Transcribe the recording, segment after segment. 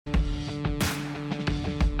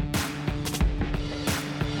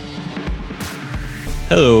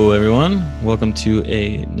Hello, everyone. Welcome to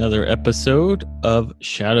another episode of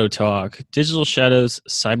Shadow Talk, Digital Shadows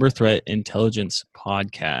Cyber Threat Intelligence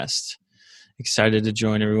Podcast. Excited to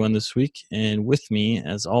join everyone this week. And with me,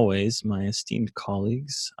 as always, my esteemed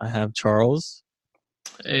colleagues. I have Charles.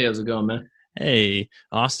 Hey, how's it going, man? Hey,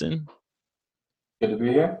 Austin. Good to be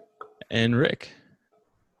here. And Rick.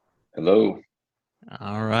 Hello.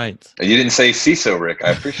 All right. You didn't say CISO, Rick.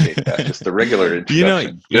 I appreciate that. Just the regular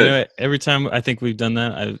introduction. You know, every time I think we've done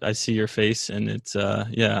that, I see your face, and it's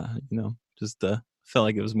just felt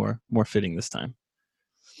like it was more fitting this time.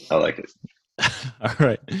 I like it. All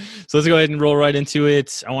right. So let's go ahead and roll right into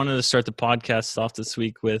it. I wanted to start the podcast off this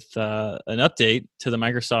week with an update to the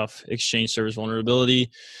Microsoft Exchange Servers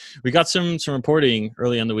vulnerability. We got some reporting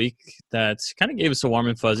early in the week that kind of gave us a warm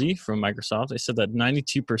and fuzzy from Microsoft. They said that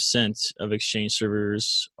 92% of Exchange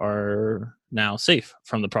servers are now safe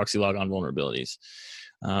from the proxy logon vulnerabilities.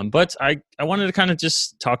 But I wanted to kind of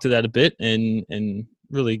just talk to that a bit and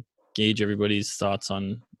really gauge everybody's thoughts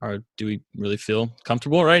on do we really feel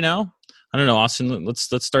comfortable right now? I don't know, Austin, let's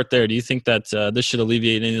start there. Do you think that this should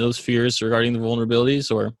alleviate any of those fears regarding the vulnerabilities,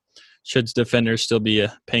 or should defenders still be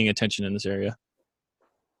paying attention in this area?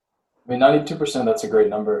 I mean, 92%, that's a great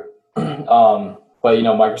number. But,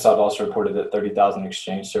 Microsoft also reported that 30,000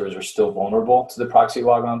 Exchange servers are still vulnerable to the proxy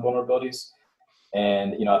logon vulnerabilities.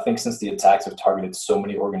 And, I think since the attacks have targeted so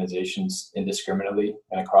many organizations indiscriminately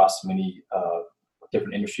and across many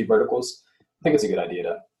different industry verticals, I think it's a good idea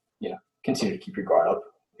to, continue to keep your guard up.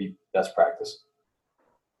 Be best practice.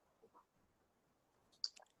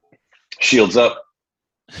 Shields up.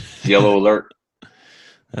 Yellow alert.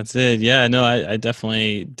 That's it. Yeah, no, I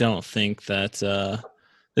definitely don't think that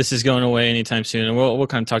this is going away anytime soon. And we'll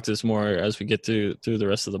kind of talk to this more as we get through the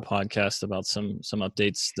rest of the podcast about some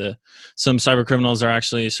updates. Some cyber criminals are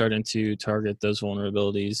actually starting to target those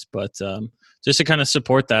vulnerabilities. But just to kind of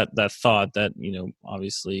support that thought that,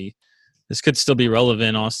 obviously this could still be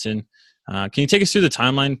relevant, Austin. Can you take us through the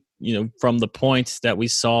timeline, from the point that we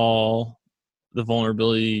saw the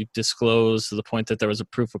vulnerability disclosed to the point that there was a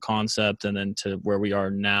proof of concept, and then to where we are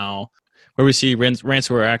now, where we see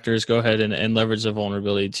ransomware actors go ahead and leverage the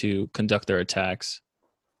vulnerability to conduct their attacks?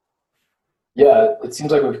 Yeah, it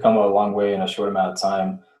seems like we've come a long way in a short amount of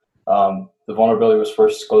time. The vulnerability was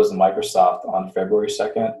first disclosed to Microsoft on February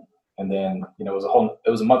 2nd, and then it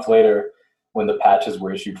was a month later when the patches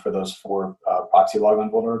were issued for those 4 proxy logon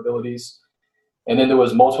vulnerabilities. And then there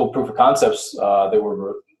was multiple proof of concepts that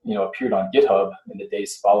were, appeared on GitHub in the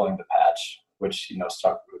days following the patch, which,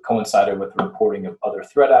 coincided with the reporting of other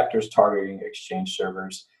threat actors targeting Exchange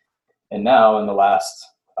servers. And now in the last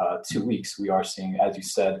 2 weeks, we are seeing, as you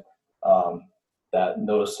said, that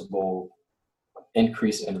noticeable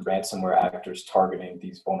increase in ransomware actors targeting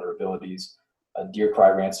these vulnerabilities. Deer Cry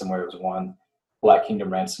ransomware was one. Black Kingdom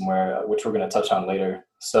ransomware, which we're going to touch on later.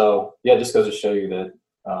 So yeah, it just goes to show you that,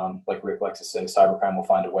 like Rick likes to say, cybercrime will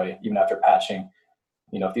find a way. Even after patching,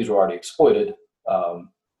 if these were already exploited,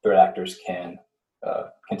 threat actors can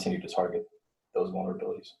continue to target those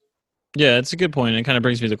vulnerabilities. Yeah, it's a good point. It kind of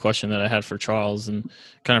brings me to the question that I had for Charles, and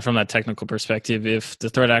kind of from that technical perspective, if the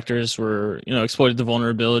threat actors were, exploited the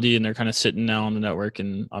vulnerability and they're kind of sitting now on the network,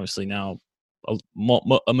 and obviously now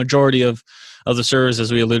a majority of the servers,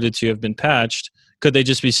 as we alluded to, have been patched, could they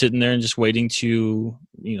just be sitting there and just waiting to,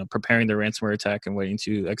 preparing their ransomware attack and waiting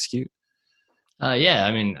to execute? Yeah,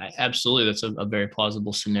 I mean, absolutely. That's a very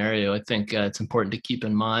plausible scenario. I think it's important to keep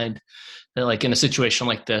in mind that, like, in a situation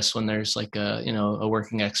like this, when there's like a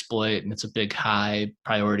working exploit and it's a big high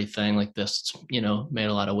priority thing like this, it's, made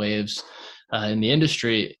a lot of waves in the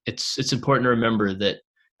industry. It's important to remember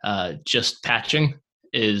that just patching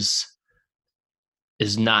is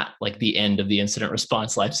not like the end of the incident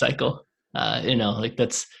response lifecycle. Like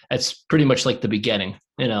that's pretty much like the beginning.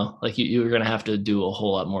 Like you're going to have to do a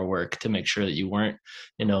whole lot more work to make sure that you weren't,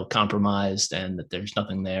 compromised and that there's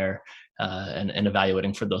nothing there, and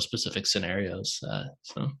evaluating for those specific scenarios.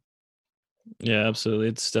 Yeah, absolutely.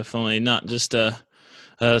 It's definitely not just a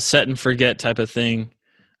set and forget type of thing.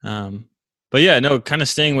 But yeah, no, kind of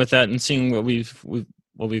staying with that and seeing what we've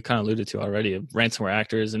kind of alluded to already of ransomware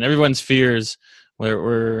actors and everyone's fears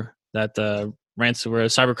where that ransomware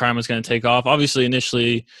cybercrime was going to take off. Obviously,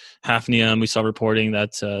 initially, Hafnium, we saw reporting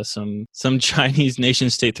that some Chinese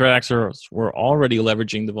nation-state threat actors were already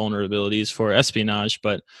leveraging the vulnerabilities for espionage.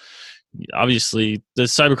 But obviously, the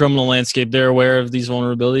cybercriminal landscape, they're aware of these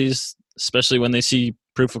vulnerabilities, especially when they see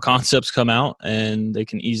proof of concepts come out, and they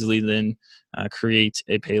can easily then create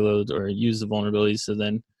a payload or use the vulnerabilities to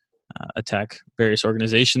then attack various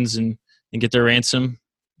organizations and get their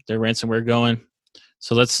ransomware going.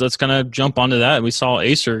 So let's kind of jump onto that. We saw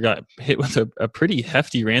Acer got hit with a pretty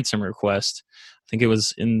hefty ransom request. I think it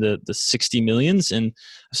was in the 60 millions. And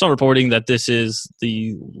I saw reporting that this is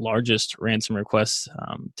the largest ransom request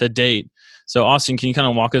to date. So Austin, can you kind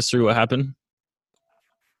of walk us through what happened?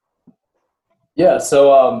 Yeah,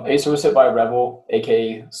 so Acer was hit by Rebel,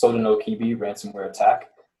 aka Soda Kibi ransomware attack,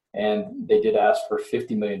 and they did ask for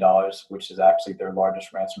 $50 million, which is actually their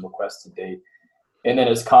largest ransom request to date. And then,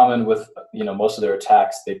 as common with most of their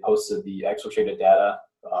attacks, they posted the exfiltrated data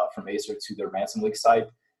from Acer to their ransom leak site,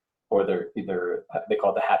 or they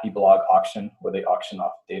call it the Happy Blog auction, where they auction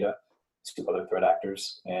off data to other threat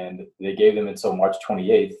actors, and they gave them until March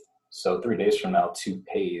 28th, so 3 days from now, to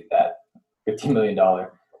pay that $50 million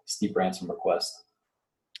steep ransom request.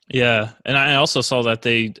 Yeah, and I also saw that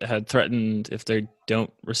they had threatened if they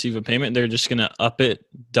don't receive a payment, they're just going to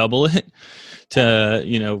double it to,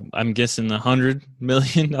 I'm guessing $100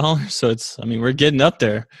 million. So we're getting up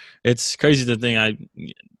there. It's crazy to think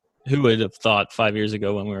who would have thought 5 years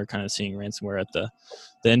ago when we were kind of seeing ransomware at the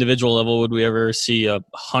individual level, would we ever see a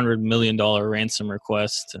 $100 million ransom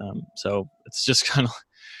request? So it's just kind of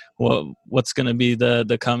what's going to be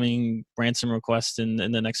the coming ransom request in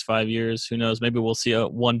the next 5 years. Who knows? Maybe we'll see a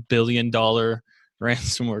 $1 billion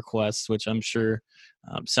ransom request, which I'm sure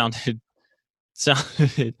sounded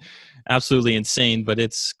absolutely insane, but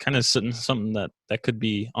it's kind of something that could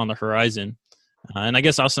be on the horizon. And I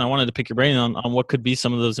guess, Austin, I wanted to pick your brain on what could be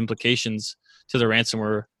some of those implications to the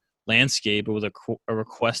ransomware landscape with a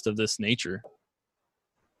request of this nature.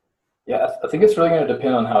 Yeah, I think it's really going to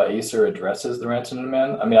depend on how Acer addresses the ransom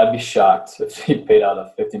demand. I mean, I'd be shocked if he paid out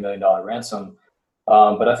a $50 million ransom.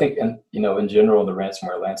 But I think, in general, in the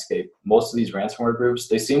ransomware landscape, most of these ransomware groups,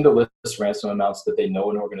 they seem to list ransom amounts that they know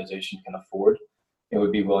an organization can afford and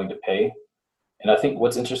would be willing to pay. And I think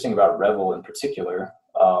what's interesting about Revel in particular,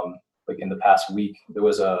 like in the past week, there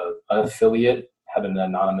was an affiliate had an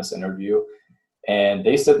anonymous interview, and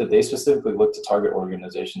they said that they specifically look to target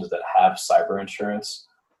organizations that have cyber insurance.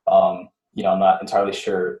 I'm not entirely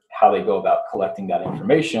sure how they go about collecting that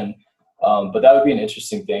information, but that would be an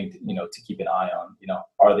interesting thing, to keep an eye on.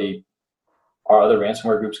 Are other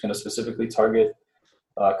ransomware groups going to specifically target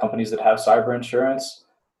companies that have cyber insurance,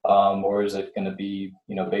 or is it going to be,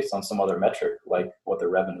 based on some other metric like what their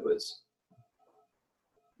revenue is?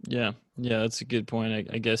 Yeah, that's a good point.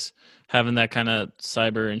 I guess having that kind of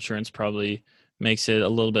cyber insurance probably makes it a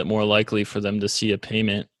little bit more likely for them to see a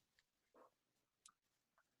payment.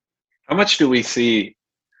 How much do we see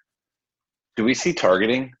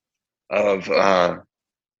targeting of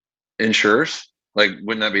insurers? Like,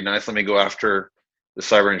 wouldn't that be nice? Let me go after the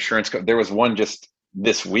cyber insurance. There was one just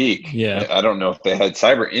this week. Yeah. I don't know if they had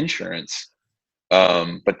cyber insurance,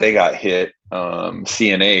 but they got hit,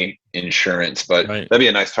 CNA insurance. But right. That'd be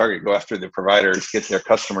a nice target. Go after the providers, get their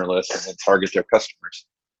customer list, and then target their customers.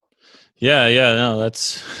 Yeah. No,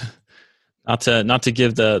 that's not to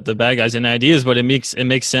give the bad guys any ideas, but it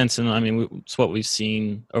makes sense. And I mean, it's what we've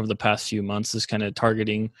seen over the past few months, is kind of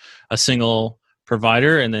targeting a single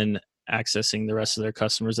provider and then accessing the rest of their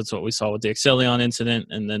customers. That's what we saw with the Accellion incident,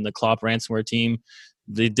 and then the Clop ransomware team.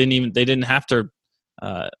 They didn't have to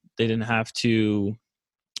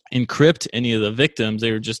encrypt any of the victims.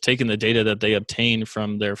 They were just taking the data that they obtained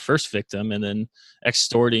from their first victim and then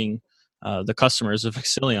extorting the customers of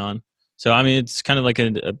Accellion. So, I mean, it's kind of like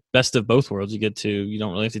a best of both worlds. You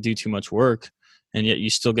don't really have to do too much work, and yet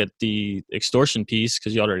you still get the extortion piece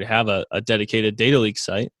because you already have a dedicated data leak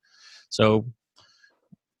site. So,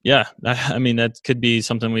 yeah, I mean, that could be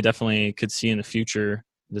something we definitely could see in the future,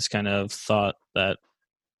 this kind of thought that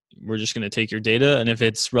we're just going to take your data, and if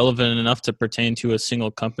it's relevant enough to pertain to a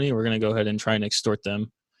single company, we're going to go ahead and try and extort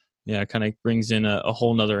them. Yeah, it kind of brings in a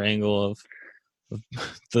whole nother angle of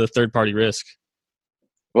the third-party risk.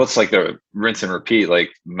 Well, it's like the rinse and repeat, like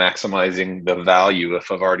maximizing the value. If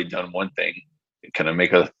I've already done one thing, kind of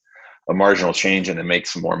make a marginal change and then make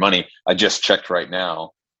some more money. I just checked right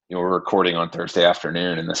now. We're recording on Thursday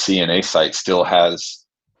afternoon, and the CNA site still has,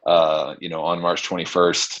 on March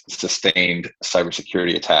 21st, sustained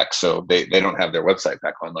cybersecurity attacks. So they don't have their website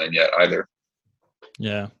back online yet either.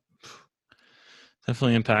 Yeah,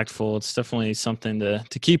 definitely impactful. It's definitely something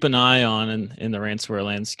to keep an eye on in the ransomware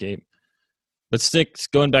landscape. But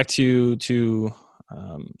going back to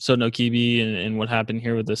Sodnokibi and what happened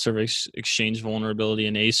here with the server exchange vulnerability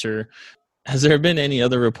in Acer, has there been any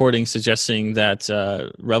other reporting suggesting that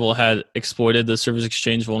Rebel had exploited the service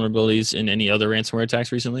exchange vulnerabilities in any other ransomware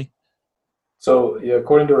attacks recently? So, yeah,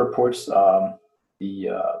 according to reports, the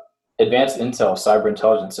Advanced Intel cyber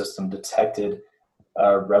intelligence system detected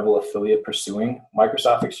a Rebel affiliate pursuing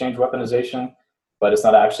Microsoft Exchange weaponization. but it's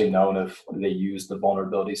not actually known if they used the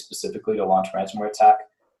vulnerability specifically to launch ransomware attack.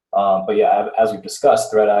 But yeah, as we've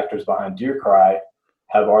discussed, threat actors behind DearCry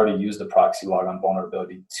have already used the proxy logon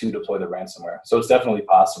vulnerability to deploy the ransomware. So it's definitely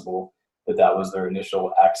possible that that was their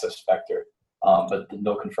initial access vector, but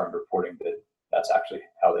no confirmed reporting that that's actually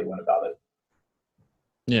how they went about it.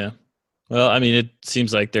 Yeah. Well, I mean, it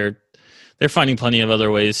seems like they're finding plenty of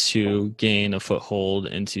other ways to gain a foothold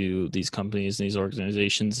into these companies and these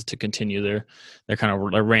organizations to continue their kind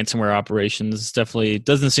of their ransomware operations. It definitely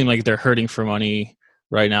doesn't seem like they're hurting for money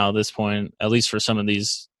right now at this point, at least for some of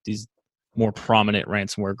these more prominent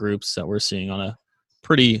ransomware groups that we're seeing on a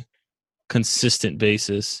pretty consistent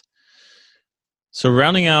basis. So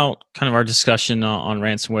rounding out kind of our discussion on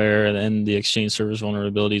ransomware and the Exchange servers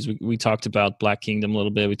vulnerabilities, we talked about Black Kingdom a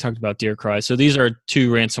little bit. We talked about DearCry. So these are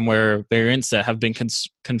two ransomware variants that have been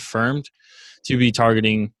confirmed to be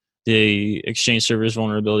targeting the Exchange servers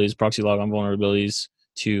vulnerabilities, proxy logon vulnerabilities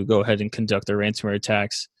to go ahead and conduct their ransomware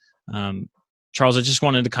attacks. Charles, I just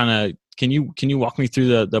wanted to kind of, can you walk me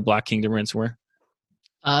through the Black Kingdom ransomware?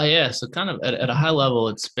 Yeah, so kind of at a high level,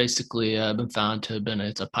 it's basically been found to have been,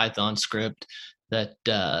 it's a Python script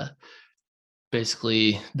that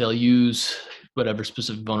basically they'll use whatever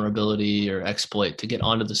specific vulnerability or exploit to get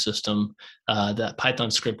onto the system. That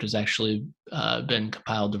Python script has actually been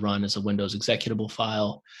compiled to run as a Windows executable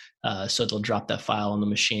file. So they'll drop that file on the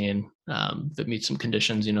machine that meets some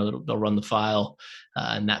conditions. They'll run the file,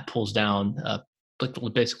 and that pulls down,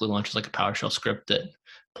 basically launches like a PowerShell script that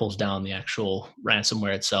pulls down the actual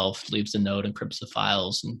ransomware itself, leaves the node, encrypts the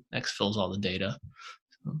files, and exfils all the data.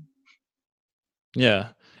 Yeah,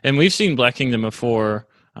 and we've seen Black Kingdom before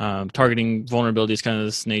targeting vulnerabilities kind of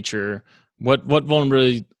this nature. What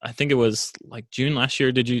vulnerability? I think it was like June last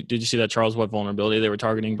year. Did you see that, Charles? What vulnerability they were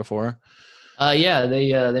targeting before? Yeah,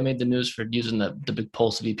 they made the news for using the big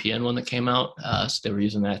Pulse VPN one that came out. So they were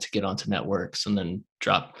using that to get onto networks and then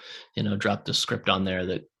drop the script on there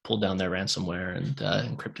that pulled down their ransomware and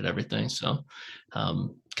encrypted everything. So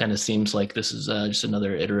kind of seems like this is just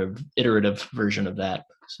another iterative version of that.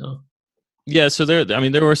 So. Yeah, so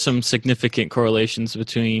there were some significant correlations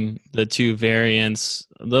between the two variants.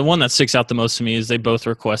 The one that sticks out the most to me is they both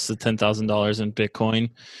requested $10,000 in Bitcoin,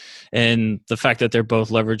 and the fact that they're both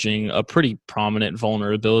leveraging a pretty prominent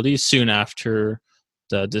vulnerability soon after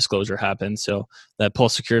the disclosure happened. So that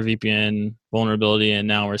Pulse Secure VPN vulnerability, and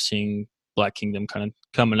now we're seeing Black Kingdom kind of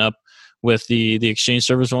coming up with the Exchange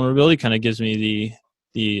servers vulnerability. Kind of gives me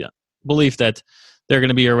the belief that they're going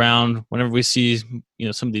to be around whenever we see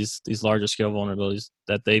some of these larger scale vulnerabilities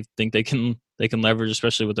that they think they can leverage,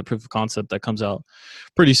 especially with the proof of concept that comes out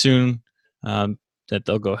pretty soon, that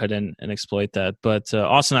they'll go ahead and exploit that. But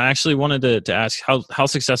Austin, I actually wanted to ask how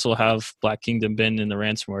successful have Black Kingdom been in the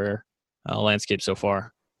ransomware landscape so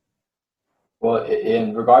far? Well,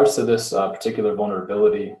 in regards to this particular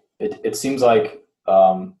vulnerability, it seems like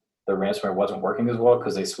the ransomware wasn't working as well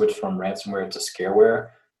because they switched from ransomware to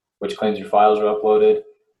scareware, which claims your files are uploaded,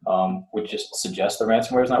 which just suggests the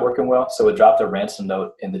ransomware is not working well. So it dropped a ransom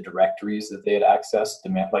note in the directories that they had accessed,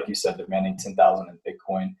 like you said, demanding 10,000 in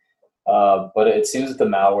Bitcoin. But it seems that the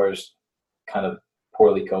malware is kind of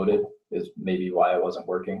poorly coded, is maybe why it wasn't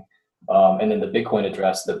working. And then the Bitcoin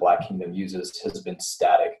address that Black Kingdom uses has been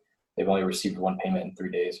static. They've only received one payment in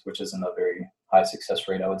 3 days, which isn't a very high success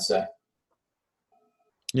rate, I would say.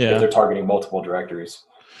 Yeah, if they're targeting multiple directories.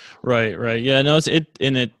 Right. Yeah, no,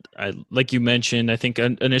 like you mentioned, I think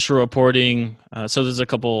initial reporting. So there's a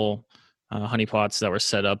couple honeypots that were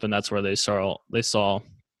set up, and that's where they saw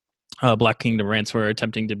Black Kingdom ransomware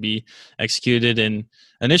attempting to be executed. And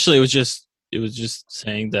initially, it was just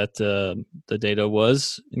saying that the data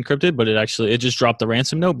was encrypted, but it just dropped the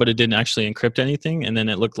ransom note, but it didn't actually encrypt anything. And then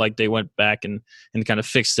it looked like they went back and kind of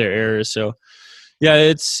fixed their errors. So yeah,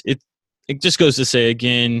 it just goes to say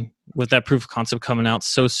again, with that proof of concept coming out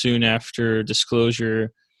so soon after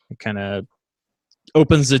disclosure, it kind of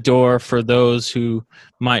opens the door for those who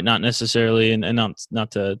might not necessarily, and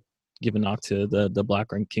not to give a knock to the Black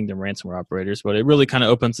Kingdom ransomware operators, but it really kind of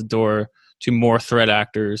opens the door to more threat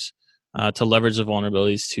actors to leverage the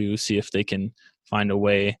vulnerabilities to see if they can find a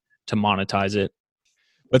way to monetize it.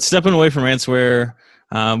 But stepping away from ransomware,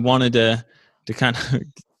 wanted to kind of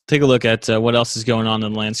take a look at what else is going on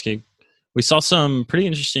in the landscape. We saw some pretty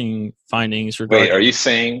interesting findings regarding... Wait, are you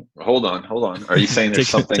saying... Hold on. Are you saying there's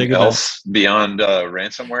something else beyond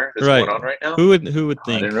ransomware that's going on right now? Who would think?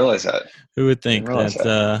 I didn't realize that. Who would think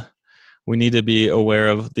that we need to be aware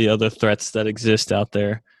of the other threats that exist out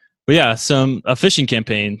there? But yeah, a phishing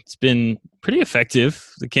campaign. It's been pretty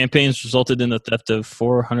effective. The campaign's resulted in the theft of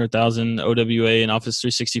 400,000 OWA and Office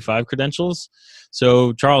 365 credentials.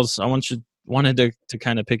 So, Charles, I want wanted to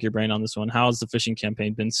kind of pick your brain on this one. How has the phishing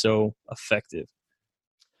campaign been so effective?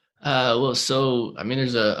 Well, so I mean,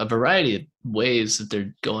 there's a variety of ways that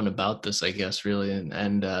they're going about this, I guess, really,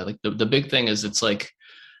 and like the big thing is it's like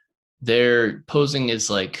they're posing as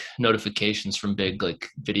like notifications from big like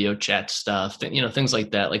video chat stuff, things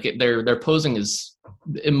like that. Like they're posing as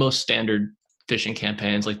in most standard phishing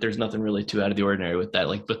campaigns. Like there's nothing really too out of the ordinary with that.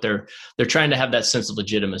 Like, but they're trying to have that sense of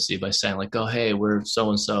legitimacy by saying like, oh, hey, we're so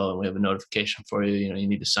and so, and we have a notification for you. You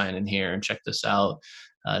need to sign in here and check this out,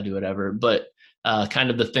 do whatever. But kind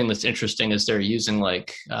of the thing that's interesting is they're using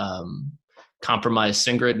like compromised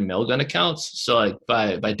SendGrid and Mailgun accounts. So like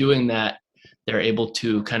by doing that, they're able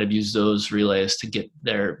to kind of use those relays to get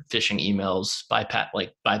their phishing emails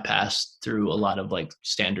bypassed through a lot of like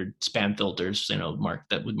standard spam filters,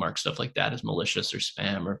 that would mark stuff like that as malicious or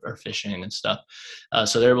spam or phishing and stuff.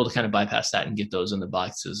 So they're able to kind of bypass that and get those in the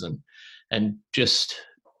boxes, and just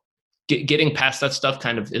getting past that stuff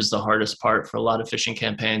kind of is the hardest part for a lot of phishing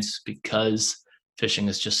campaigns, because phishing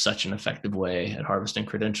is just such an effective way at harvesting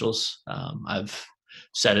credentials. I've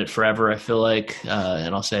said it forever, I feel like,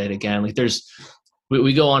 and I'll say it again. Like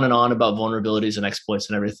we go on and on about vulnerabilities and exploits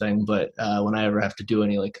and everything, but when I ever have to do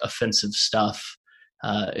any like offensive stuff,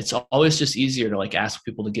 it's always just easier to like ask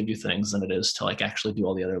people to give you things than it is to like actually do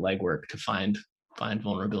all the other legwork to find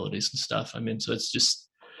vulnerabilities and stuff. I mean, so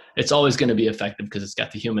it's always going to be effective because it's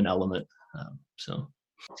got the human element.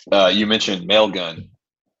 You mentioned Mailgun.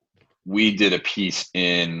 We did a piece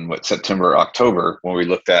in September, October, when we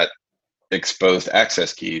looked at exposed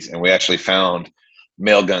access keys, and we actually found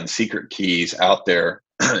Mailgun secret keys out there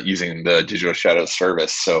using the Digital Shadows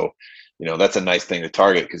service. So, that's a nice thing to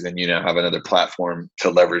target, because then you now have another platform to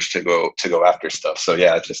leverage to go after stuff. So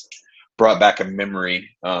yeah, it just brought back a memory,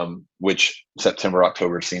 which September,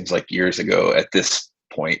 October seems like years ago at this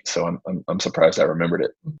point. So I'm surprised I remembered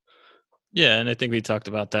it. Yeah, and I think we talked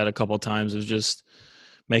about that a couple of times, is just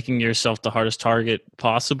making yourself the hardest target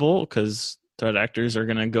possible, because threat actors are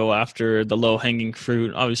going to go after the low-hanging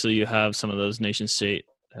fruit. Obviously, you have some of those nation-state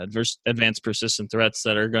advanced persistent threats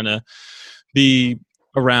that are going to be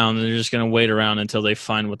around, and they're just going to wait around until they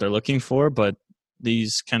find what they're looking for. But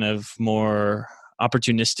these kind of more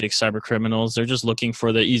opportunistic cyber criminals, they're just looking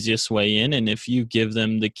for the easiest way in, and if you give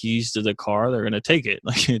them the keys to the car, they're going to take it.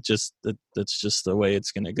 Like that's just the way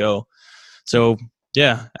it's going to go. So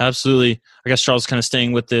yeah, absolutely. I guess, Charles, kind of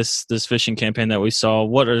staying with this phishing campaign that we saw,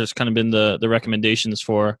 what are kind of been the recommendations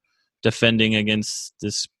for defending against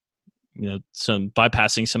this, some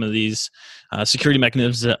bypassing some of these security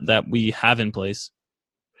mechanisms that we have in place?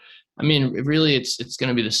 I mean, really, it's going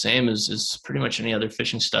to be the same as pretty much any other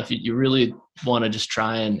phishing stuff. You really want to just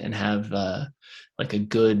try and have like a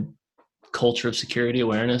good culture of security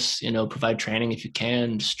awareness, provide training if you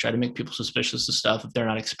can, just try to make people suspicious of stuff if they're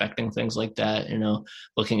not expecting things like that,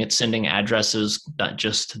 looking at sending addresses, not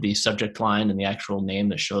just the subject line and the actual name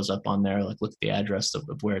that shows up on there, like look at the address of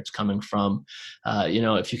where it's coming from.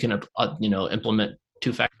 If you can, implement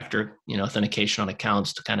two-factor, authentication on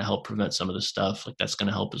accounts to kind of help prevent some of the stuff, like that's going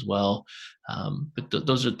to help as well. But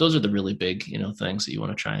those are the really big, things that you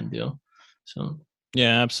want to try and do. So.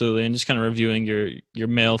 Yeah, absolutely. And just kind of reviewing your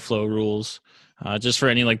mail flow rules, just for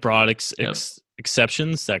any like broad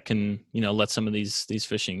exceptions that can, let some of these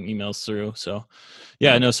phishing emails through. So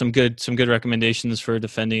yeah, I know some good recommendations for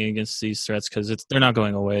defending against these threats, because they're not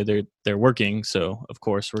going away. They're working. So of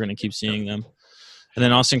course we're going to keep seeing them. And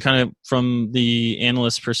then Austin, kind of from the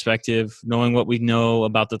analyst perspective, knowing what we know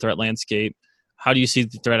about the threat landscape, how do you see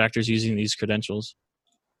the threat actors using these credentials?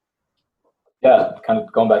 Yeah, kind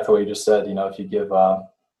of going back to what you just said, if you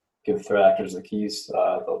give threat actors the keys,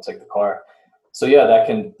 they'll take the car. So yeah,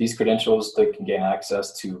 these credentials, they can gain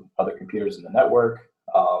access to other computers in the network.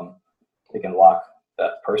 They can lock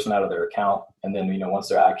that person out of their account. And then, once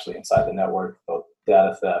they're actually inside the network,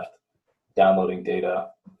 data theft, downloading data,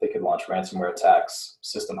 they could launch ransomware attacks,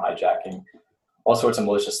 system hijacking, all sorts of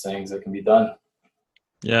malicious things that can be done.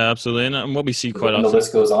 Yeah, absolutely. And what we see quite often. The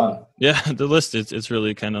list goes on. Yeah, the list, it's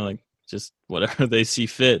really kind of like just whatever they see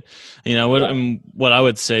fit. What I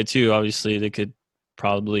would say too, obviously they could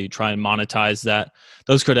probably try and monetize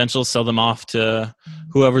those credentials, sell them off to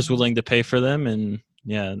whoever's willing to pay for them. And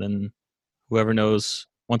yeah, then whoever knows,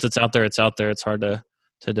 once it's out there, it's out there. It's hard to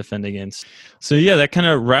defend against. So yeah, that kind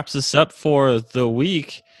of wraps us up for the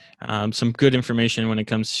week. Some good information when it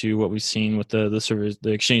comes to what we've seen with the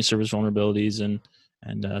Exchange servers vulnerabilities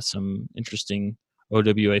and some interesting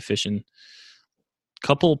OWA phishing.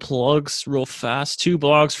 Couple plugs real fast. 2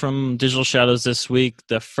 blogs from Digital Shadows this week.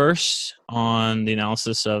 The first on the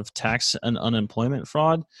analysis of tax and unemployment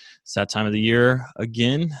fraud. It's that time of the year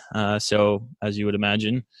again. So as you would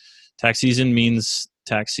imagine, tax season means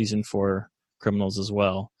tax season for criminals as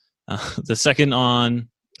well. The second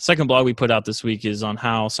blog we put out this week is on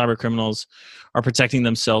how cyber criminals are protecting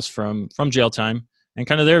themselves from jail time and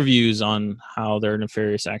kind of their views on how their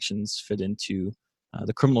nefarious actions fit into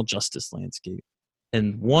the criminal justice landscape.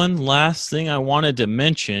 And one last thing I wanted to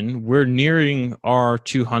mention, we're nearing our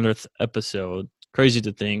 200th episode. Crazy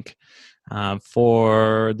to think.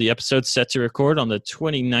 For the episode set to record on the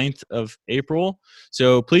 29th of April.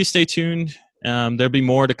 So please stay tuned. There'll be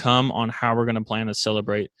more to come on how we're going to plan to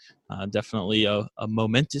celebrate. Definitely a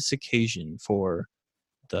momentous occasion for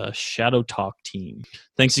the Shadow Talk team.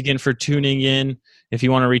 Thanks again for tuning in. If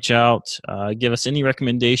you want to reach out, give us any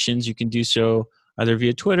recommendations, you can do so either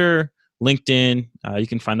via Twitter, LinkedIn. You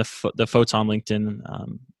can find the Photon LinkedIn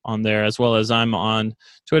on there, as well as I'm on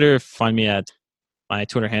Twitter. Find me at my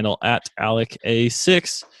Twitter handle at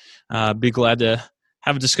AlecA6. Be glad to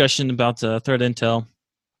have a discussion about threat intel.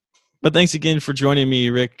 But thanks again for joining me,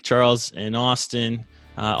 Rick, Charles, and Austin.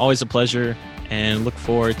 Always a pleasure, and look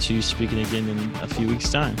forward to speaking again in a few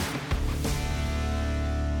weeks' time.